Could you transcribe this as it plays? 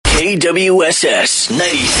KWSS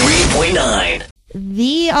 93.9.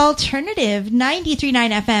 The alternative,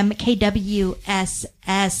 93.9 FM,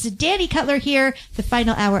 KWSS. Danny Cutler here, the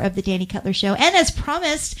final hour of the Danny Cutler Show. And as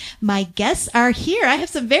promised, my guests are here. I have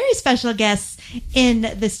some very special guests in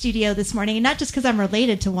the studio this morning, and not just because I'm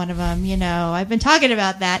related to one of them. You know, I've been talking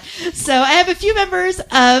about that. So I have a few members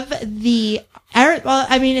of the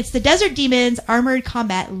it's the Desert Demons Armored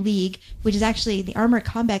Combat League, which is actually the Armored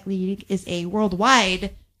Combat League is a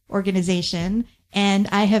worldwide organization. And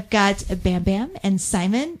I have got Bam Bam and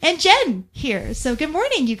Simon and Jen here. So good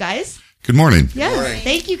morning, you guys. Good morning. Yes. Good morning.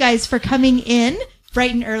 Thank you guys for coming in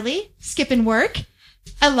bright and early, skipping work.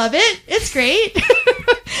 I love it. It's great.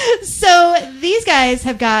 So these guys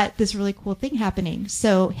have got this really cool thing happening.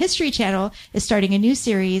 So History Channel is starting a new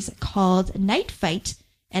series called Night Fight,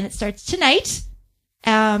 and it starts tonight.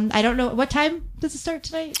 I don't know, what time does it start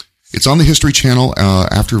tonight? It's on the History Channel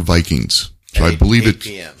after Vikings. So I believe it's 8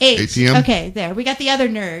 p.m. 8 p.m.? Okay, there. We got the other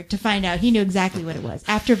nerd to find out. He knew exactly what it was.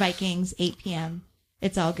 After Vikings, 8 p.m.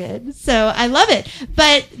 It's all good. So I love it.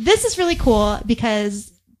 But this is really cool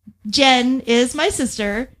because Jen is my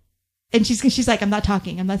sister. And she's like, I'm not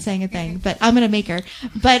talking. I'm not saying a thing. But I'm going to make her.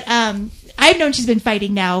 But I've known she's been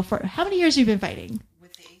fighting now for... How many years have you been fighting?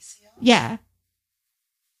 With the ACL? Yeah.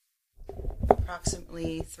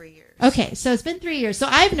 Approximately 3 years. Okay, so it's been 3 years. So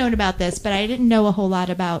I've known about this, but I didn't know a whole lot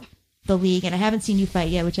about the league, and I haven't seen you fight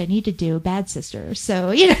yet, which I need to do. Bad sister. So,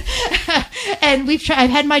 you know, and I've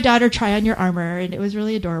had my daughter try on your armor, and it was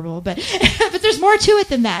really adorable, but there's more to it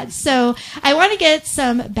than that. So I want to get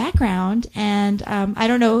some background, and I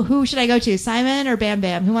don't know, who should I go to? Simon or Bam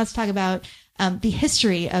Bam? Who wants to talk about the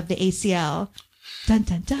history of the ACL? Dun,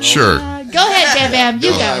 dun, dun. Sure. Go ahead, Bam Bam.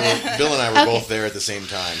 You go. Bill and I were Okay. both there at the same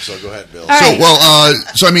time, so go ahead, Bill. All right.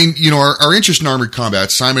 So I mean, you know, our interest in armored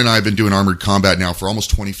combat, Simon and I have been doing armored combat now for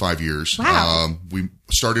almost 25 years. Wow. We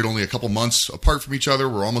started only a couple months apart from each other.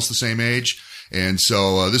 We're almost the same age. And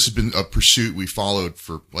so this has been a pursuit we followed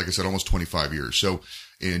for, like I said, almost 25 years. So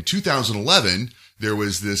in 2011, there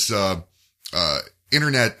was this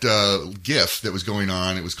internet GIF that was going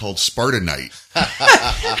on. It was called Sparta Night.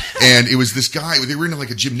 And it was this guy, they were in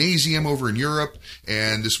like a gymnasium over in Europe,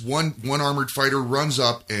 and this one armored fighter runs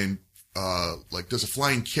up and like does a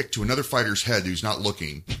flying kick to another fighter's head who's not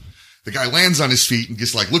looking. The guy lands on his feet and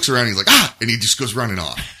just like looks around and he's like, ah, and he just goes running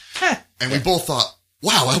off. And we both thought,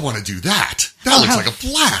 wow, I want to do that. That looks like a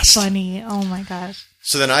blast. Funny. Oh my gosh.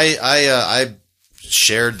 So then I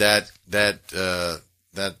shared that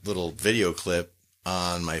little video clip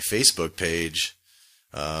on my Facebook page,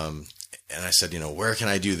 and I said, you know, where can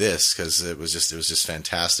I do this? Because it was just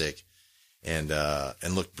fantastic, and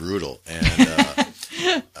looked brutal. And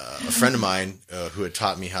a friend of mine who had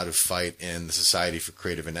taught me how to fight in the Society for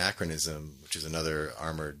Creative Anachronism, which is another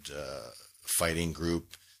armored fighting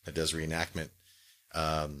group that does reenactment,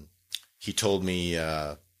 he told me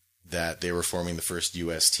that they were forming the first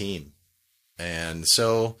U.S. team, and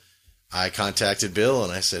so I contacted Bill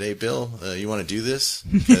and I said, "Hey, Bill, you want to do this?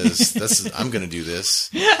 Because I'm going to do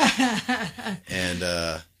this." And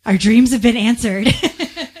Our dreams have been answered.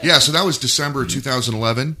 Yeah, so that was December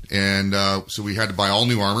 2011, and so we had to buy all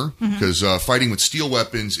new armor because fighting with steel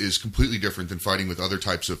weapons is completely different than fighting with other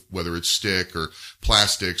types of, whether it's stick or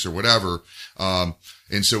plastics or whatever.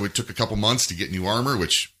 And so it took a couple months to get new armor,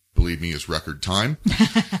 which, believe me, is record time.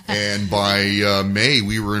 And by May,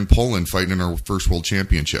 we were in Poland fighting in our first world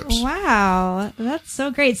championships. Wow, that's so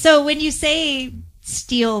great. So when you say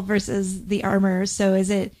steel versus the armor, so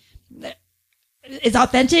is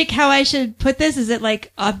authentic how I should put this? Is it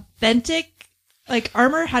like authentic, like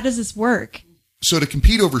armor? How does this work? So to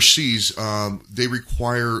compete overseas, they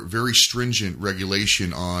require very stringent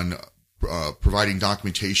regulation on providing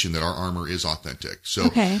documentation that our armor is authentic. So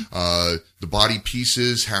Okay. The body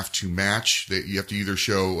pieces have to match. You have to either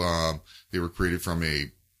show they were created from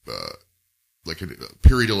a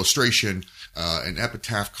period illustration, an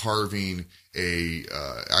epitaph carving, a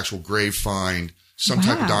actual grave find, some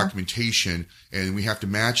type of Wow. documentation, and we have to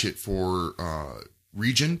match it for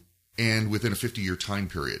region and within a 50-year time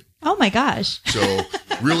period. Oh my gosh. So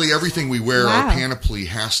really everything we wear, Wow. our panoply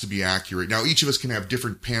has to be accurate. Now, each of us can have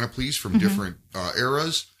different panoplies from different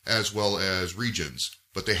eras as well as regions,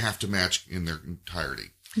 but they have to match in their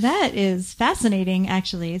entirety. That is fascinating,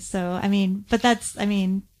 actually. So, that's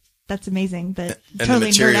amazing. But and totally the nerd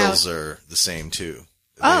materials out. are the same too.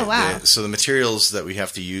 Oh, wow. So the materials that we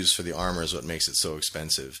have to use for the armor is what makes it so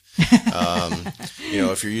expensive.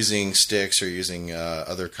 If you're using sticks or using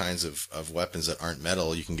other kinds of weapons that aren't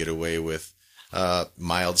metal, you can get away with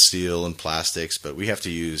mild steel and plastics, but we have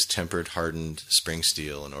to use tempered, hardened spring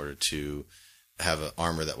steel in order to have an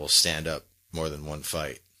armor that will stand up more than one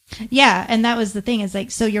fight. Yeah, and that was the thing is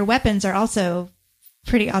like, so your weapons are also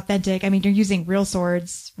pretty authentic. I mean, you're using real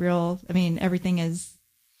swords, everything is.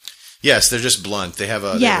 Yes, they're just blunt. They have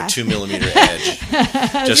a 2 millimeter edge.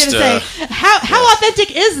 I was going to say, how authentic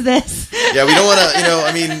is this? Yeah, we don't want to,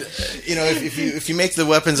 if you make the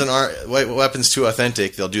weapons weapons too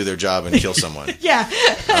authentic, they'll do their job and kill someone. Yeah.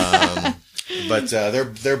 But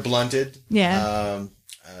they're blunted. Yeah.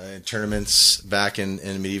 In tournaments back in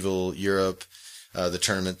medieval Europe, the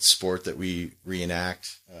tournament sport that we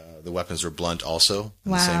reenact, the weapons were blunt also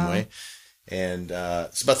in the same way. And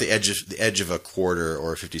it's about the edge of a quarter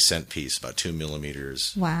or a 50-cent piece, about 2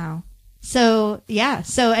 millimeters. Wow. So, yeah.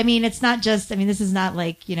 So, I mean, it's not just, this is not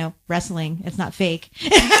like, wrestling. It's not fake.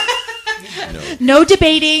 No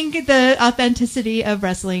debating the authenticity of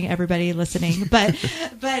wrestling, everybody listening. But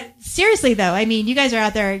seriously, though, you guys are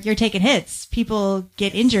out there, you're taking hits. People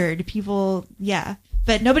get injured.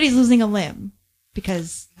 But nobody's losing a limb.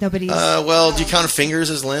 Because nobody's... do you count fingers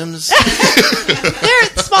as limbs? They're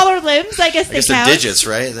smaller limbs, I guess they count. They're digits,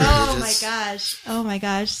 right? They're digits. Oh my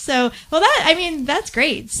gosh. So, that's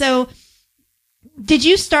great. So, did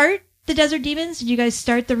you start the Desert Demons? Did you guys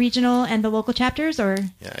start the regional and the local chapters, or?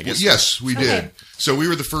 Yeah, I guess. Yes, we did. So we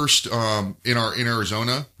were the first in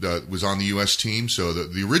Arizona that was on the U.S. team. So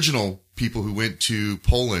the original people who went to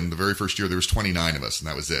Poland the very first year, there was 29 of us, and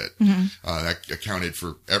that was it. Mm-hmm. That accounted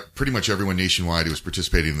for pretty much everyone nationwide who was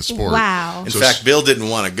participating in the sport. Wow. In fact, Bill didn't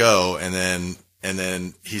want to go, and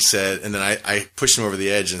then he said, and then I pushed him over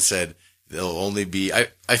the edge and said, there'll only be, I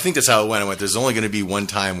think that's how it went. I went, there's only going to be one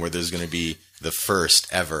time where there's going to be the first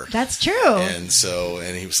ever. That's true. And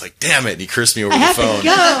he was like, damn it. And he cursed me over the phone.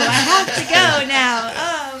 I have to go now.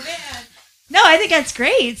 Oh, man. No, I think that's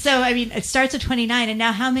great. So, it starts at 29. And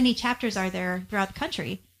now how many chapters are there throughout the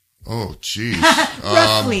country? Oh, geez.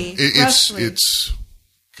 Roughly. It's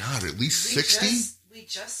God, at least 60? We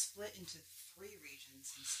just split into 3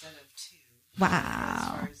 regions instead of 2.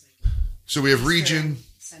 Wow. So we have region.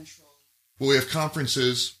 Central. Well, we have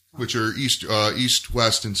conferences, which are east,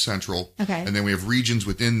 west, and central. Okay. And then we have regions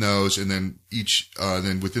within those, and then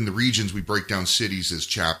then within the regions, we break down cities as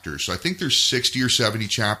chapters. So I think there's 60 or 70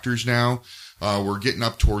 chapters now. We're getting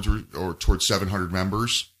up towards 700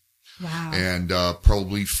 members. Wow. And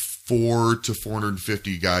probably 400 to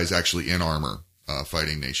 450 guys actually in armor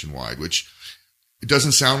fighting nationwide, which it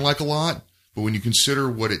doesn't sound like a lot, but when you consider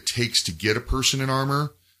what it takes to get a person in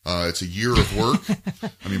armor, it's a year of work.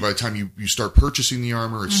 By the time you start purchasing the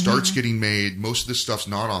armor, it starts getting made. Most of this stuff's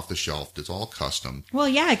not off the shelf. It's all custom. Well,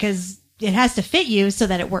 yeah, because it has to fit you so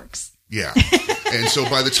that it works. Yeah. And so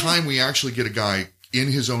by the time we actually get a guy in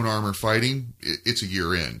his own armor fighting, it's a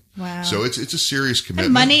year in. Wow. So it's a serious commitment.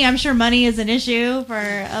 And money, I'm sure money is an issue for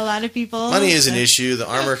a lot of people. Money is an issue. The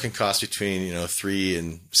armor can cost between $3,000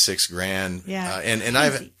 and $6,000. Yeah.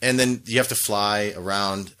 And then you have to fly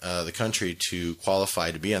around the country to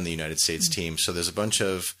qualify to be on the United States team. So there's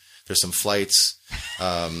some flights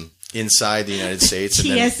inside the United States.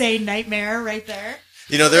 TSA nightmare right there.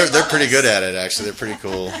 They're pretty good at it. Actually, they're pretty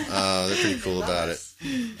cool. They're pretty cool about it.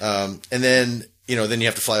 And then. Then you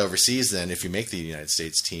have to fly overseas. Then if you make the United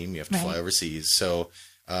States team, you have to fly overseas. So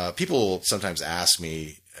people sometimes ask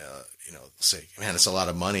me, say, man, it's a lot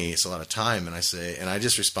of money. It's a lot of time. And I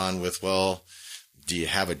just respond with, well, do you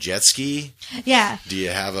have a jet ski? Yeah. Do you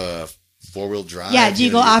have a 4-wheel drive? Yeah. Do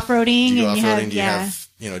you go off-roading? Do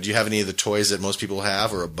you have any of the toys that most people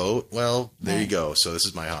have, or a boat? Well, there you go. So this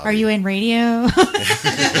is my hobby. Are you in radio?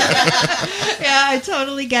 Yeah, I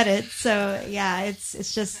totally get it. So yeah,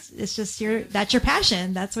 it's just that's your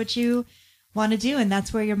passion. That's what you want to do, and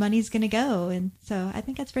that's where your money's going to go. And so I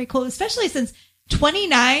think that's very cool, especially since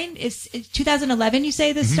 29 is 2011. You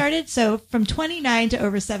say this started, so from 29 to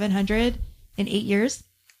over 700 in 8 years.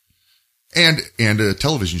 And a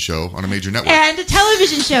television show on a major network. And a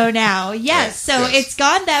television show now. Yes. So it's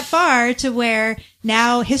gone that far to where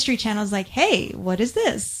now History Channel's like, hey, what is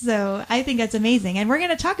this? So I think that's amazing. And we're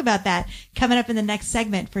going to talk about that coming up in the next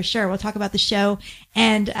segment for sure. We'll talk about the show.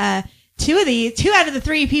 And 2 out of the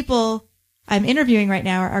 3 people I'm interviewing right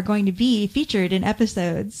now are going to be featured in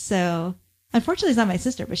episodes. So unfortunately, it's not my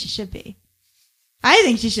sister, but she should be. I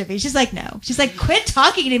think she should be. She's like, no. She's like, quit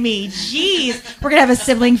talking to me. Jeez. We're going to have a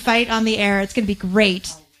sibling fight on the air. It's going to be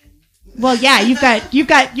great. Well, yeah, you've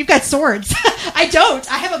got swords. I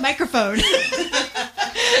don't. I have a microphone.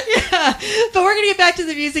 Yeah. But we're going to get back to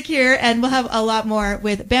the music here, and we'll have a lot more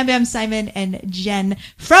with Bam Bam, Simon, and Jen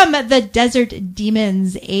from the Desert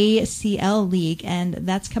Demons ACL League. And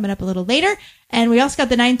that's coming up a little later. And we also got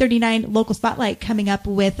the 939 local spotlight coming up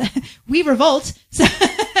with We Revolt. So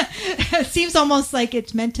It seems almost like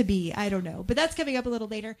it's meant to be. I don't know. But that's coming up a little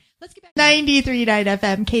later. Let's get back. 93.9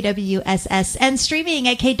 FM, KWSS, and streaming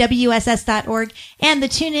at kwss.org and the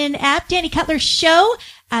TuneIn app. Danny Cutler Show.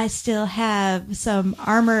 I still have some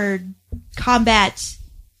Armored Combat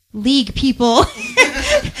League people.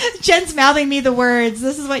 Jen's mouthing me the words.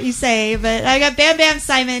 This is what you say. But I got Bam Bam,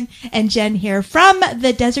 Simon, and Jen here from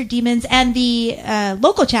the Desert Demons and the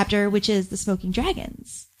local chapter, which is the Smoking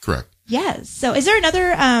Dragons. Correct. Yes. So is there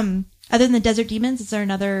another, other than the Desert Demons, is there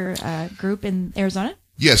another group in Arizona?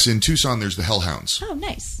 Yes, in Tucson, there's the Hellhounds. Oh,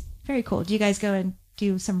 nice. Very cool. Do you guys go and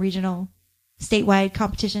do some regional, statewide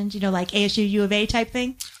competitions, like ASU, U of A type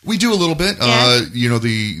thing? We do a little bit. Yeah.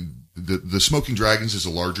 The Smoking Dragons is a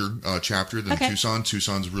larger chapter than Okay. Tucson.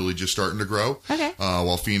 Tucson's really just starting to grow. Okay.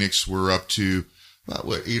 While Phoenix, we're up to,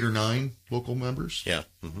 8 or 9 local members? Yeah.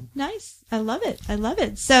 Mm-hmm. Nice. I love it. I love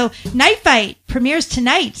it. So Night Fight premieres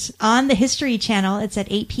tonight on the History Channel. It's at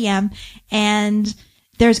 8 p.m. And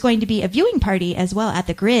there's going to be a viewing party as well at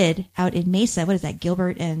the Grid out in Mesa. What is that?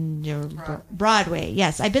 Gilbert and Broadway.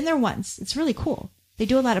 Yes. I've been there once. It's really cool. They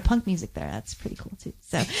do a lot of punk music there. That's pretty cool too.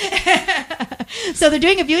 So, so they're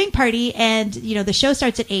doing a viewing party and, the show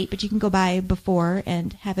starts at 8, but you can go by before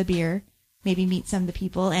and have a beer, maybe meet some of the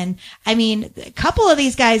people. And I mean, a couple of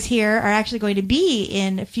these guys here are actually going to be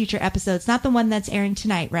in future episodes, not the one that's airing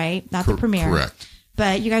tonight, right? Not the premiere. Correct.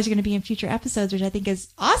 But you guys are going to be in future episodes, which I think is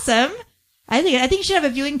awesome. I think you should have a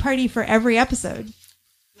viewing party for every episode.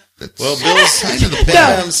 Well, Bill's kind of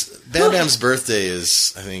the Bam Bam's birthday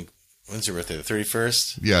is, I think, when's your birthday? The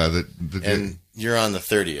 31st? Yeah, And you're on the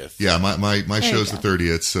 30th. yeah. My show's you the go.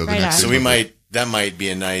 30th, so the Right next. on. So that might be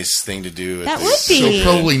a nice thing to do. That would be. So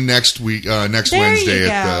probably next week, next There you Wednesday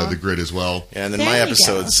at go. the Grid as well. Yeah, and then There my you go.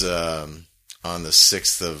 episode's on the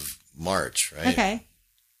 6th of March, right? Okay.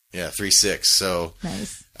 Yeah, 3/6. So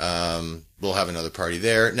Nice. we'll have another party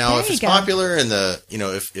there. Now, There if you it's go. popular and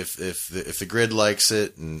if the Grid likes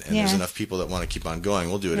it and Yeah. there's enough people that want to keep on going,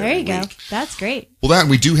 we'll do it There every you go. week. That's great. Well,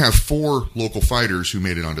 we do have 4 local fighters who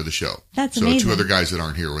made it onto the show. That's so amazing. 2 other guys that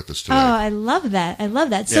aren't here with us today. Oh, I love that. I love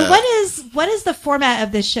that. So Yeah. what is the format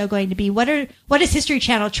of this show going to be? What is History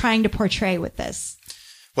Channel trying to portray with this?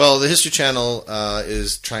 Well, the History Channel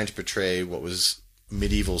is trying to portray what was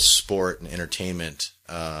medieval sport and entertainment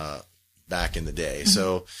back in the day.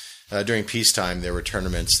 So during peacetime, there were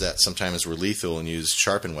tournaments that sometimes were lethal and used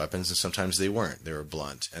sharpened weapons, and sometimes they weren't. They were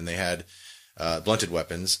blunt. And they had blunted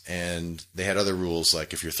weapons, and they had other rules,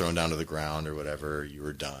 like if you're thrown down to the ground or whatever,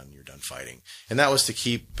 you're done fighting. And that was to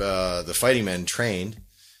keep the fighting men trained,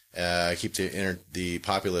 keep the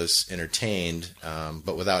populace entertained,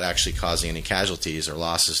 but without actually causing any casualties or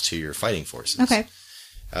losses to your fighting forces. Okay.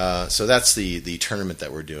 So that's the tournament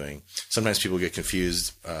that we're doing. Sometimes people get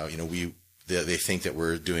confused. They think that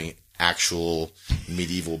we're doing actual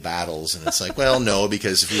medieval battles, and it's like, well, no,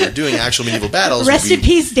 because if we were doing actual medieval battles, Rest in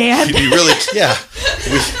peace, Dan. we'd be really,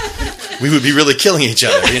 we would be really killing each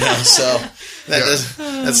other, So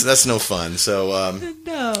that's no fun. So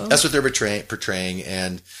No. that's what they're portraying,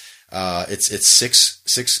 and it's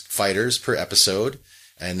six fighters per episode.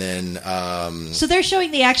 And then, So they're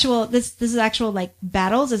showing the actual. This is actual like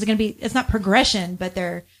battles. Is it going to be? It's not progression, but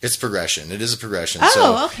they're. it's progression. It is a progression. Oh,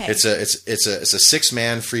 so okay. It's a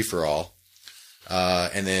 6-man free for all,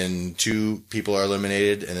 and then 2 people are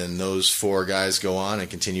eliminated, and then those 4 guys go on and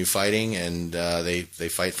continue fighting, and they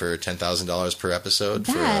fight for $10,000 per episode.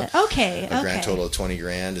 That for okay. a Okay. grand total of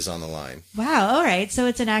 $20,000 is on the line. Wow. All right. So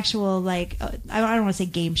it's an actual like I don't want to say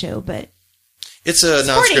game show, but It's a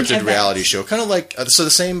Sporting non-scripted event. reality show, kind of like so the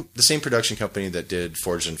same production company that did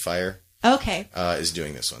Forged in Fire. okay. Is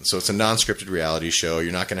doing this one. So it's a non-scripted reality show.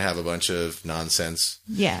 You're not going to have a bunch of nonsense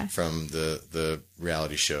Yeah. from the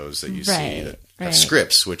reality shows that you Right, see that have right.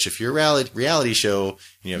 scripts, which if you're a reality show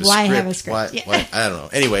and you have a Why script, have a script? Yeah. why, I don't know.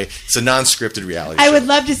 Anyway, it's a non-scripted reality I show. would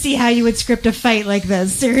love to see how you would script a fight like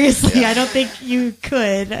this. Seriously, Yeah. I don't think you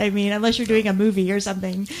could. I mean, unless you're doing a movie or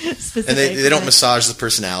something specific. And they don't but- massage the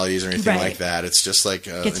personalities or anything Right. like that. It's just like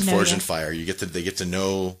Get in to know Forged you. and Fire. They get to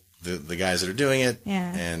know the guys that are doing it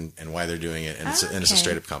Yeah. and why they're doing it. And it's a Okay.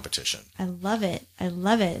 straight up competition. I love it. I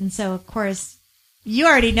love it. And so, of course, you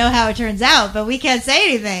already know how it turns out, but we can't say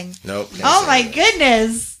anything. Nope. Oh my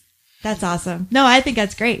goodness. That's awesome. No, I think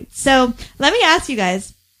that's great. So let me ask you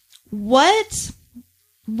guys, what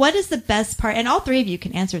is the best part? And all 3 of you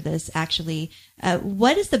can answer this actually.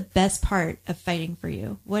 What is the best part of fighting for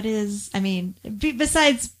you? What is, I mean,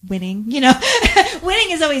 besides winning,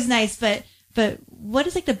 winning is always nice, but what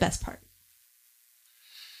is like the best part?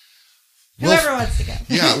 Well, Whoever wants to go.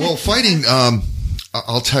 Yeah, well, fighting,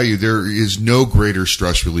 I'll tell you, there is no greater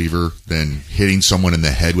stress reliever than hitting someone in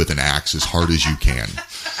the head with an axe as hard as you can.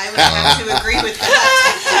 I would have to agree with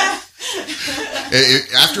that.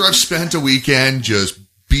 After I've spent a weekend just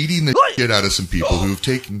beating the shit out of some people who've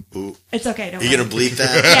taken... It's okay. Don't Are you worry. going to bleep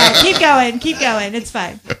that? Yeah, keep going. It's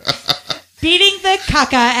fine. Beating the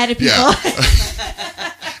caca out of people.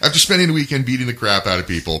 Yeah. After spending a weekend beating the crap out of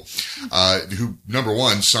people who, number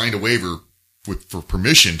one, signed a waiver for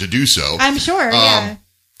permission to do so. I'm sure, yeah.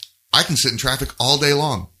 I can sit in traffic all day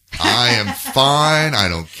long. I am fine. I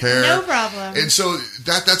don't care. No problem. And so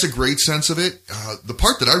that's a great sense of it. The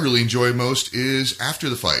part that I really enjoy most is after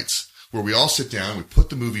the fights, where we all sit down, we put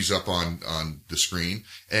the movies up on the screen,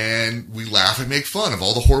 and we laugh and make fun of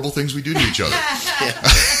all the horrible things we do to each other.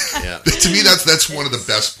 Yeah. To me, that's one of the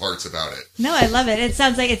best parts about it. No, I love it. It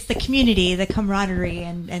sounds like it's the community, the camaraderie,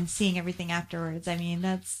 and seeing everything afterwards. I mean,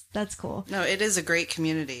 that's cool. No, it is a great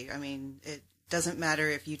community. I mean, it doesn't matter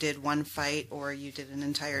if you did one fight or you did an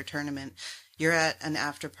entire tournament. You're at an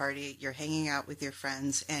after party, you're hanging out with your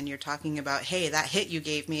friends, and you're talking about, hey, that hit you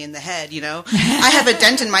gave me in the head, you know? I have a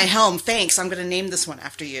dent in my helm. Thanks. I'm going to name this one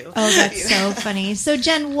after you. Oh, that's so funny. So,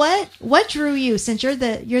 Jen, what drew you, since you're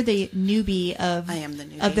the newbie of I am the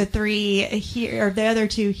newbie. of the three here, or the other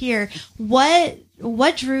two here, what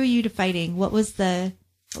drew you to fighting? What was the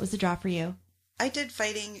draw for you? I did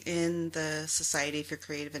fighting in the Society for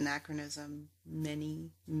Creative Anachronism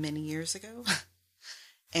many, many years ago.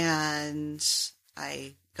 And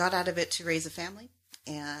I got out of it to raise a family,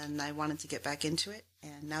 and I wanted to get back into it.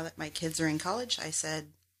 And now that my kids are in college, I said,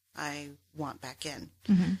 I want back in.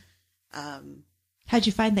 Mm-hmm. How'd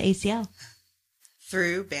you find the ACL?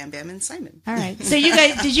 Through Bam Bam and Simon. All right. So you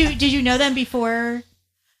guys, did you know them before?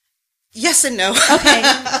 Yes and no. Okay.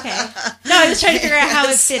 No, I was trying to figure out how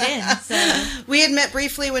it fit in. So we had met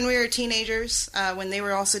briefly when we were teenagers, when they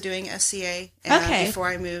were also doing SCA, before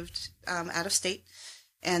I moved out of state.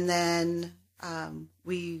 And then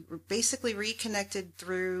we basically reconnected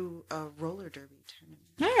through a roller derby tournament.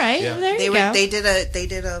 All right, Yeah. well, there you go. They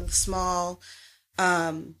did a small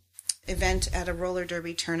event at a roller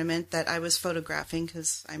derby tournament that I was photographing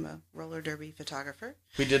because I'm a roller derby photographer.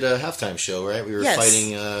 We did a halftime show, right? We were Yes.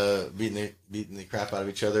 fighting, beating the crap out of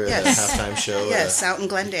each other at a Yes. halftime show. Yes, out in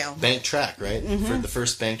Glendale. Bank track, right? For the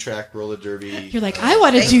first bank track roller derby. You're like, I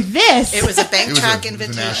want to do this. It was a bank It was track the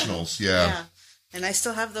invitation. Nationals, yeah. Yeah. And I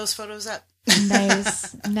still have those photos up.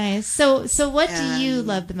 nice. So what do you And-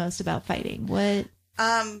 love the most about fighting? What?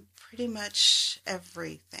 Pretty much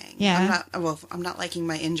everything. Yeah. I'm not liking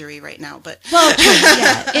my injury right now, but Well,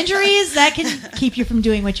 yeah, injuries that can keep you from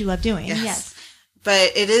doing what you love doing. Yes.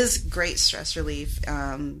 But it is great stress relief.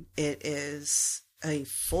 It is a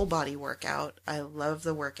full body workout. I love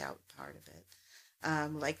the workout part of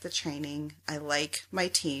it. Like the training. I like my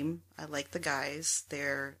team. I like the guys.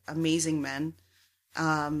 They're amazing men.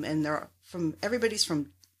 And everybody's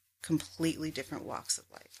from completely different walks of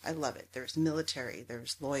life. I love it. There's military,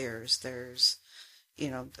 there's lawyers, there's,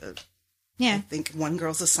 I Yeah. think one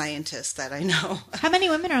girl's a scientist that I know. How many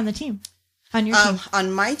women are on the team? On your team?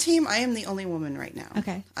 On my team, I am the only woman right now.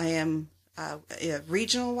 Okay. I am,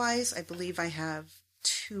 regional wise, I believe I have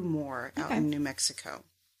 2 more out in New Mexico.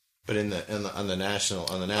 But on the national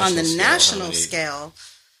On the scale, national how many- scale,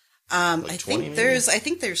 Like I 20 think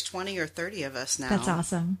maybe? there's 20 or 30 of us now. That's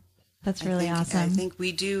awesome. That's really I awesome. think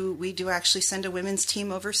we do actually send a women's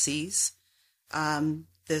team overseas.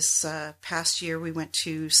 This past year we went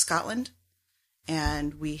to Scotland,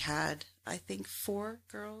 and we had, I think, 4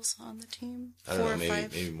 girls on the team. I don't 4 know, or maybe-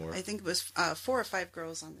 5. maybe more. I think it was 4 or 5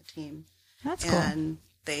 girls on the team, That's cool. and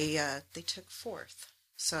they took 4th.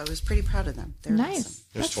 So I was pretty proud of them. They were Nice. awesome.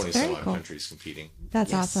 There's That's 20 very some odd cool. countries competing.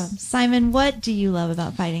 That's Yes. awesome. Simon, what do you love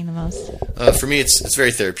about fighting the most? For me, it's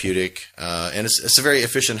very therapeutic, and it's a very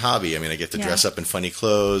efficient hobby. I mean, I get to Yeah. dress up in funny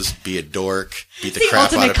clothes, be a dork, beat the The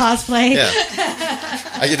crap out ultimate of cosplay. Yeah,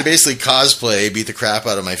 I get to basically cosplay, beat the crap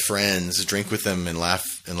out of my friends, drink with them, and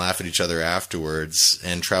laugh at each other afterwards,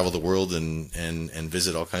 and travel the world and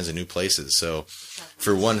visit all kinds of new places. So,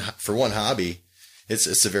 for one hobby,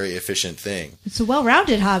 it's a very efficient thing. It's a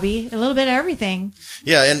well-rounded hobby. A little bit of everything.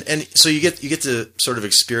 Yeah, and so you get to sort of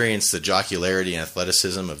experience the jocularity and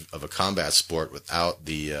athleticism of a combat sport without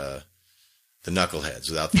the knuckleheads,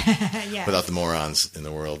 without Yeah. without the morons in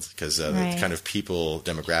the world, because Right. the kind of people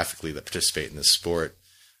demographically that participate in this sport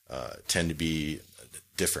tend to be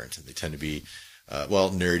different. They tend to be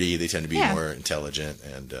nerdy. They tend to be Yeah. more intelligent,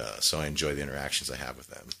 and so I enjoy the interactions I have with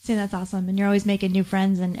them. See, that's awesome. And you're always making new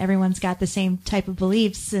friends, and everyone's got the same type of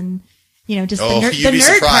beliefs, and just Oh, the you'd be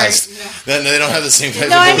nerd surprised. part. Then they don't have the same type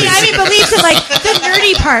No, of I beliefs. mean beliefs in like the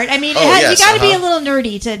nerdy part. I mean, Oh, yes, you got to be a uh-huh. little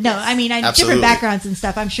nerdy to know. I mean, different Absolutely. backgrounds and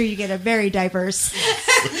stuff. I'm sure you get a very diverse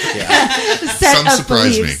Yeah. set Some of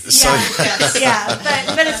surprise me. beliefs. Yeah.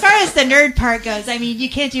 But as far as the nerd part goes, I mean, you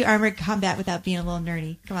can't do armored combat without being a little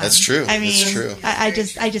nerdy. Come on, That's true. I mean, That's true.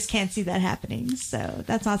 I just can't see that happening. So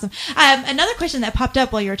that's awesome. Another question that popped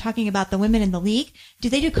up while you were talking about the women in the league: do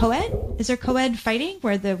they do co-ed? Is there co-ed fighting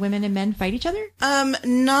where the women and men fight each other?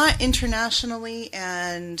 Not internationally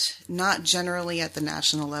and not generally at the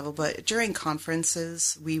national level, but during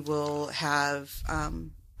conferences, we will have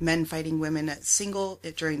men fighting women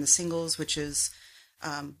during the singles, which is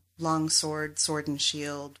long sword, sword and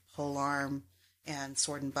shield, pole arm, and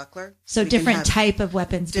sword and buckler. So We can different have type of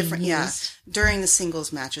weapons different, being yeah, used. during the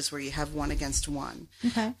singles matches where you have one against one.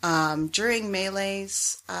 Okay. During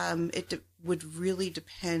melees, would really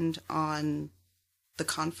depend on the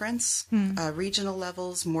conference. Regional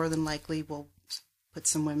levels more than likely will put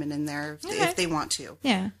some women in there if they want to.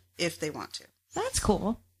 Yeah. If they want to. That's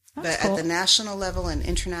cool. That's But cool. at the national level and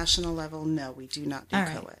international level, no, we do not do All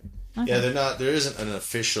right. co-ed. Yeah, there isn't an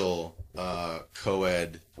official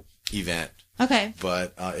co-ed event, Okay.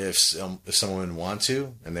 but if some women want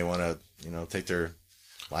to and they want to, take their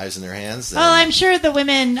lives in their hands, then Well, I'm sure the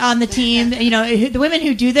women on the team, the women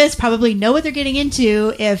who do this probably know what they're getting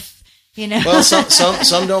into if, well,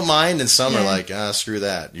 some don't mind, and some are Yeah. like, screw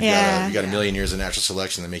that. You Yeah. got a million years of natural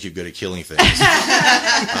selection that make you good at killing things.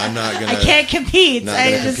 I'm not gonna. I can't compete. Not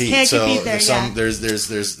I gonna just compete. can't So compete there.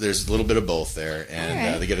 there's a little bit of both there, and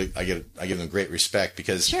All right. I give them great respect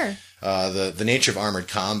because Sure. The nature of armored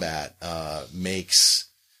combat makes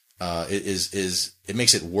it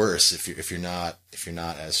makes it worse if you're not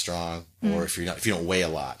as strong or if you don't weigh a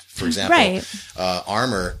lot. For example, Right.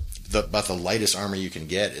 Armor. About the lightest armor you can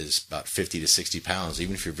get is about 50 to 60 pounds,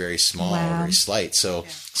 even if you're very small Wow. or very slight. So,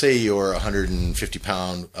 say you're a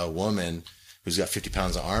 150-pound woman who's got 50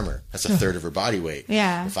 pounds of armor. That's a third of her body weight.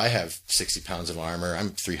 Yeah. If I have 60 pounds of armor,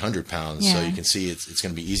 I'm 300 pounds. Yeah. So you can see it's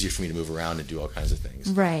going to be easier for me to move around and do all kinds of things.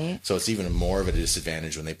 Right. So it's even more of a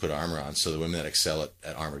disadvantage when they put armor on. So the women that excel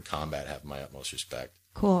at armored combat have my utmost respect.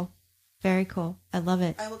 Cool. Very cool. I love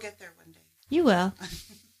it. I will get there one day. You will.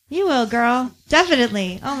 You will, girl.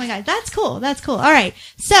 Definitely. Oh my God. That's cool. That's cool. All right.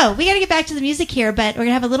 So we got to get back to the music here, but we're going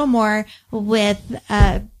to have a little more with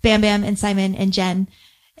Bam Bam and Simon and Jen.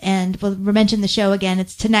 And we'll mention the show again.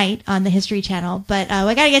 It's tonight on the History Channel. But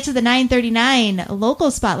I got to get to the 9:39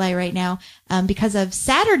 local spotlight right now because of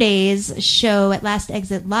Saturday's show at Last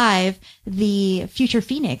Exit Live, the Future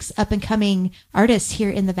Phoenix, up-and-coming artists here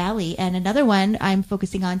in the Valley. And another one I'm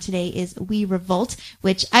focusing on today is We Revolt,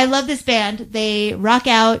 which I love this band. They rock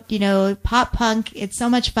out, pop punk. It's so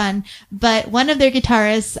much fun. But one of their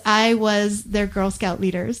guitarists, I was their Girl Scout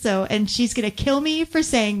leader. and she's going to kill me for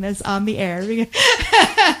saying this on the air.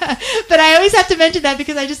 But I always have to mention that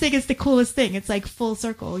because I just think it's the coolest thing. It's like full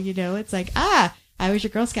circle, It's like, I was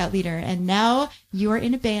your Girl Scout leader and now you are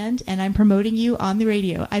in a band and I'm promoting you on the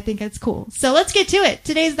radio. I think that's cool. So let's get to it.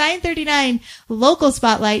 Today's 9:39 local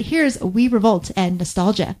spotlight. Here's We Revolt and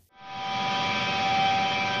Nostalgia.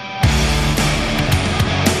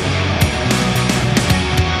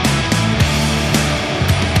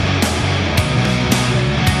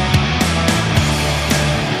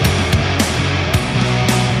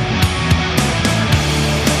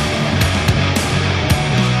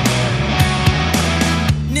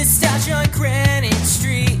 Nostalgia on Granite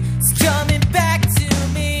Street is coming back to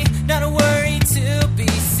me. Not a worry to be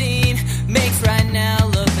seen. Makes right now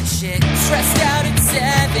look like shit. Stressed out at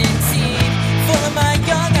 17. Full of my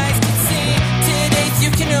young eyes can see. Today's you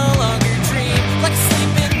can no longer dream. Like a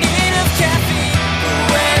sleeping need of caffeine.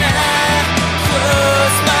 When I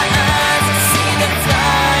close my eyes, I see them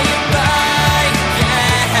flying by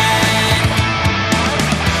again.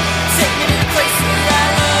 Take me to the place where I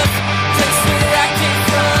love, place where I came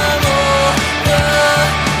from all the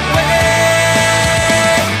way.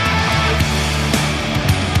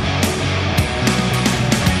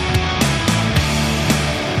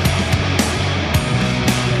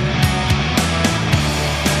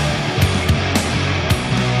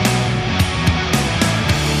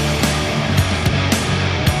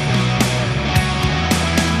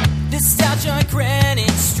 Nostalgia on Granite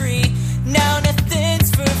Street. Now nothing's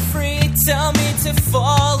for free. Tell me to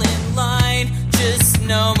fall in line. Just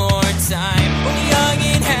no more time. Only young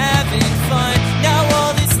and having fun. Now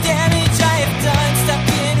all this damage I have done. Stuck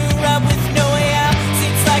in a rut with no way out.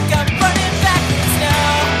 Seems like I'm running backwards now.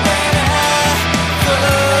 When I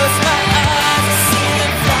close my eyes, I see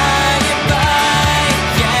them flying by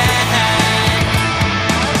again.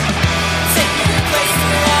 Take me to the place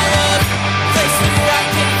where I love,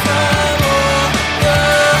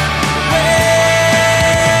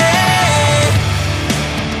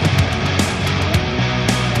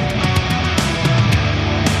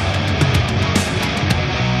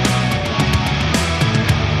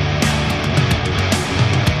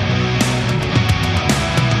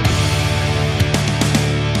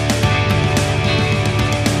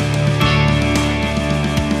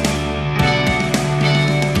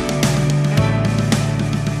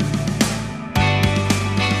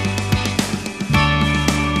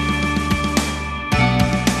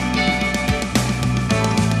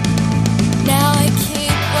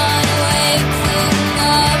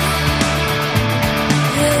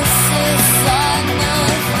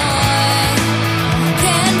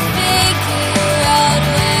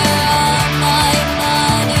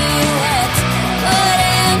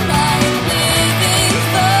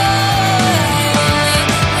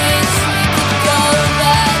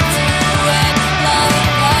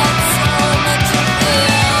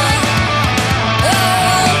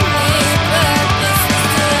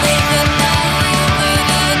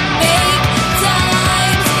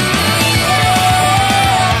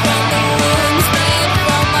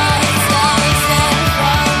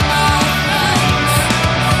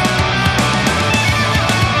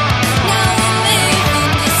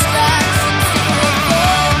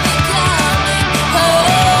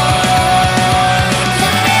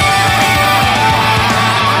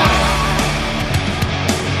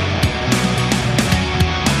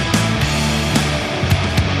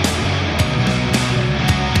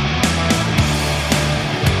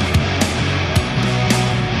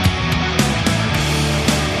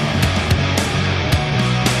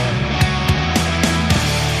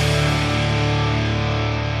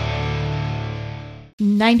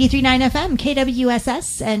 93.9 FM,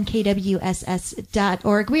 KWSS, and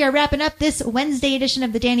KWSS.org. We are wrapping up this Wednesday edition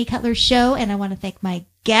of the Danny Cutler Show, and I want to thank my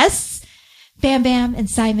guests, Bam Bam and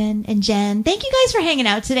Simon and Jen. Thank you guys for hanging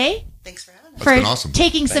out today. Thanks for having us. That's For been awesome.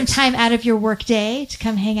 taking some time out of your work day to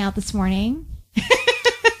come hang out this morning.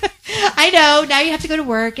 I know, now you have to go to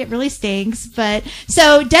work. It really stinks. But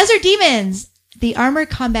so Desert Demons, the Armored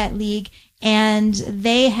Combat League, and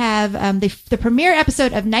they have the premiere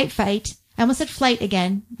episode of Night Fight. I almost said flight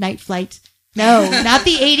again. Night Flight. No, not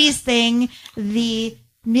the 80s thing, the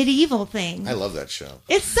medieval thing. I love that show.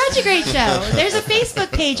 It's such a great show. There's a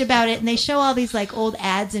Facebook page about it, and they show all these like old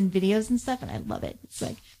ads and videos and stuff, and I love it. It's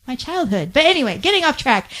like my childhood. But anyway, getting off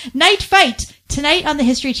track. Night Fight. Tonight on the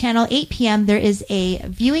History Channel, 8 p.m., there is a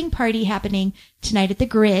viewing party happening tonight at the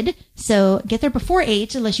Grid. So get there before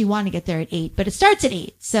 8, unless you want to get there at 8. But it starts at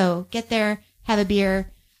 8. So get there, have a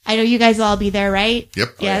beer. I know you guys will all be there, right?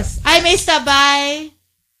 Yep. Yes. I may stop by.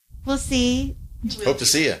 We'll see. Hope to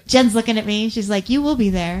see you. Jen's looking at me. She's like, you will be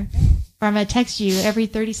there. Or I'm going to text you every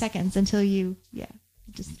 30 seconds until you,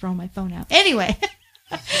 just throw my phone out. Anyway.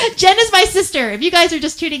 Jen is my sister. If you guys are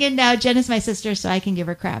just tuning in now, Jen is my sister, so I can give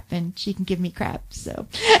her crap and she can give me crap. So,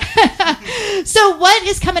 so what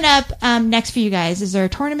is coming up next for you guys? Is there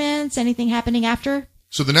tournaments? Anything happening after?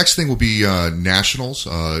 So the next thing will be nationals.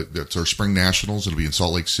 That's our spring nationals. It'll be in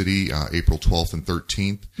Salt Lake City, April 12th and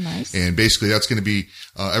 13th. Nice. And basically that's going to be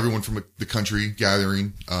everyone from the country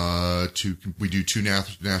gathering. We do 2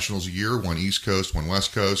 nationals a year, one East Coast, one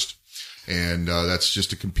West Coast. And that's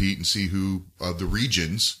just to compete and see who of the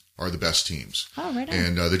regions are the best teams. Oh, right on.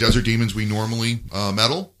 And the Desert Demons, we normally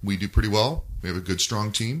medal. We do pretty well. We have a good,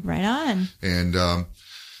 strong team. Right on. And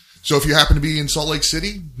so if you happen to be in Salt Lake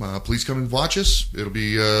City, please come and watch us. It'll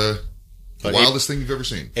be the wildest thing you've ever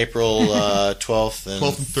seen. April 12th and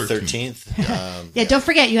 13th. Yeah, don't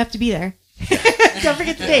forget, you have to be there. Don't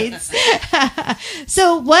forget the dates.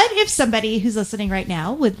 So what if somebody who's listening right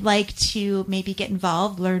now would like to maybe get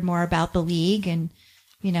involved, learn more about the league, and,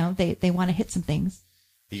 they want to hit some things?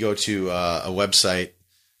 You go to a website,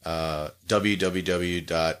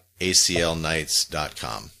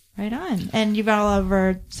 www.aclnights.com. Right on. And you've got all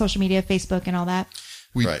over social media, Facebook and all that?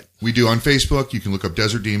 We do on Facebook. You can look up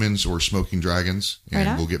Desert Demons or Smoking Dragons, and Right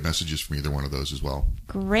on. we'll get messages from either one of those as well.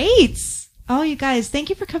 Great. Oh, you guys, thank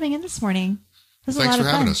you for coming in this morning. This was Thanks a lot for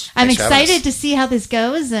of having fun. us. I'm Thanks for having excited us. to see how this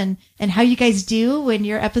goes and how you guys do when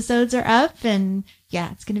your episodes are up. And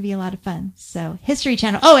yeah, it's going to be a lot of fun. So History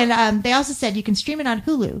Channel. Oh, and they also said you can stream it on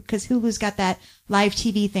Hulu because Hulu's got that live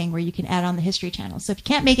TV thing where you can add on the History Channel. So if you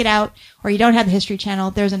can't make it out or you don't have the History Channel,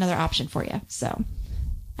 there's another option for you. So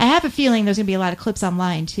I have a feeling there's going to be a lot of clips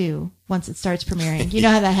online too once it starts premiering. You know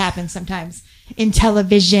how that happens sometimes in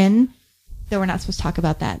television. Though we're not supposed to talk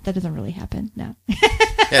about that. That doesn't really happen. No.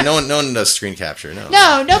 Yeah, no one does screen capture. No.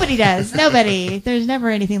 No, nobody does. Nobody. There's never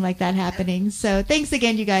anything like that happening. So thanks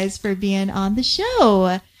again, you guys, for being on the show.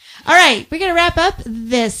 All right. We're going to wrap up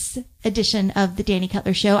this edition of the Danny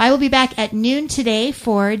Cutler Show. I will be back at noon today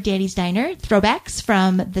for Danny's Diner, throwbacks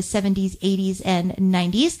from the 70s, 80s, and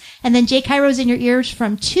 90s. And then Jay Cairo's in your ears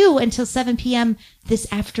from 2 until 7 p.m.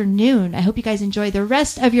 this afternoon. I hope you guys enjoy the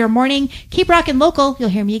rest of your morning. Keep rocking local. You'll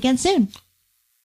hear me again soon.